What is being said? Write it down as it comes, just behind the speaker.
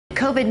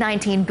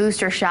COVID-19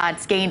 booster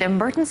shots gained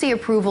emergency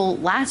approval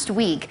last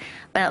week,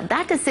 but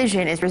that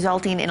decision is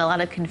resulting in a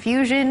lot of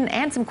confusion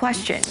and some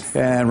questions.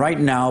 And right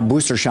now,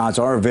 booster shots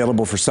are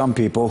available for some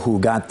people who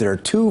got their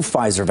 2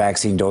 Pfizer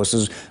vaccine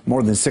doses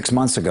more than 6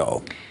 months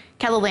ago.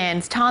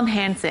 KELOLAND's Tom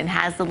Hansen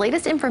has the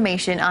latest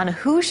information on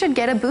who should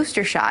get a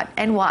booster shot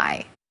and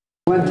why.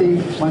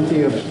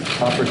 Plenty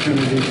of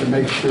opportunity to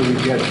make sure we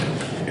get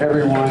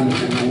everyone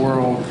in the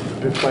world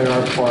to play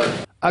our part.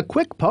 A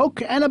quick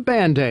poke and a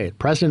Band-Aid.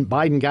 President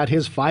Biden got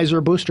his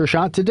Pfizer booster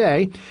shot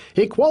today.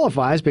 He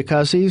qualifies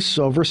because he's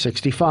over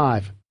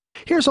 65.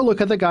 Here's a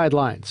look at the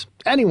guidelines.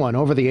 Anyone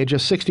over the age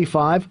of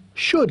 65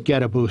 should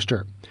get a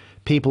booster.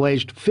 People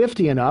aged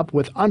 50 and up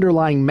with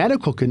underlying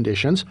medical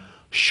conditions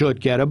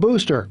should get a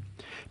booster.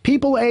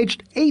 People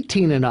aged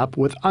 18 and up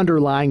with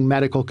underlying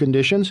medical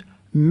conditions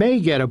may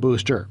get a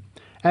booster.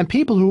 And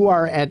people who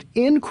are at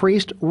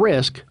increased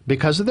risk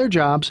because of their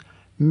jobs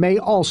may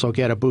also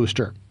get a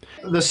booster.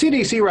 The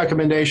CDC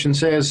recommendation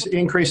says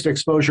increased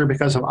exposure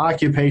because of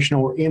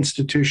occupational or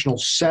institutional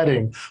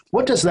setting.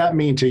 What does that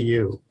mean to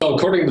you? Well,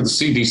 according to the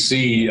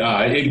CDC,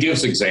 it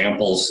gives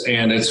examples,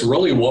 and it's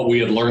really what we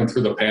had learned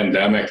through the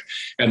pandemic,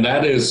 and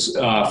that is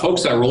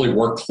folks that really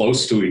work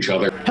close to each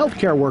other.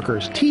 Healthcare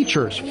workers,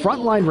 teachers,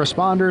 frontline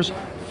responders,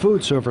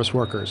 food service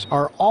workers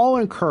are all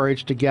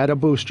encouraged to get a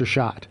booster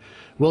shot.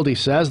 Wilde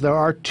says there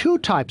are 2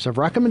 types of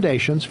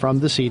recommendations from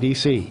the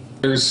CDC.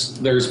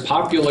 There's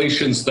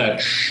populations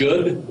that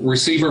should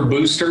receive a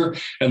booster,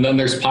 and then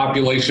there's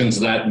populations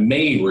that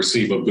may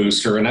receive a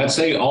booster. And I'd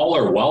say all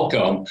are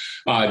welcome.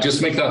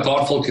 Just make that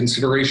thoughtful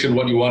consideration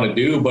what you want to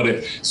do.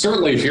 But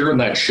certainly if you're in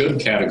that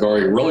should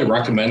category, really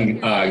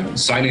recommend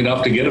signing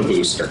up to get a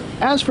booster.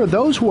 As for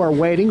those who are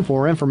waiting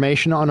for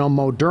information on a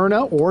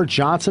Moderna or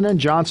Johnson &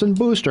 Johnson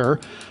booster,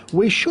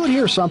 we should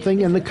hear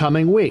something in the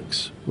coming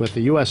weeks, with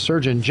the U.S.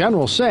 Surgeon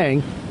General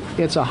saying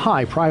it's a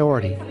high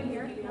priority.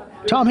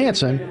 Tom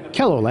Hansen,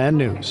 KELOLAND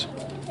News.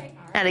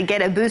 Now, to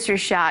get a booster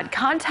shot,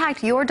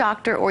 contact your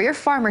doctor or your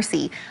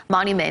pharmacy.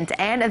 Monument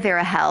and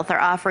Avera Health are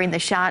offering the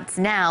shots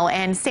now,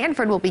 and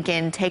Sanford will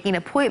begin taking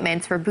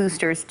appointments for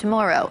boosters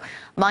tomorrow.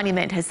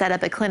 Monument has set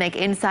up a clinic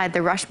inside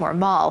the Rushmore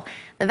Mall.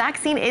 The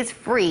vaccine is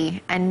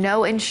free and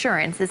no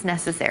insurance is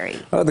necessary.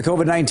 The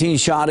COVID-19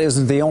 shot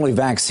isn't the only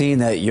vaccine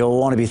that you'll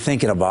want to be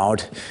thinking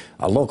about.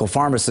 A local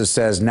pharmacist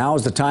says now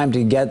is the time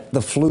to get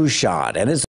the flu shot, and it's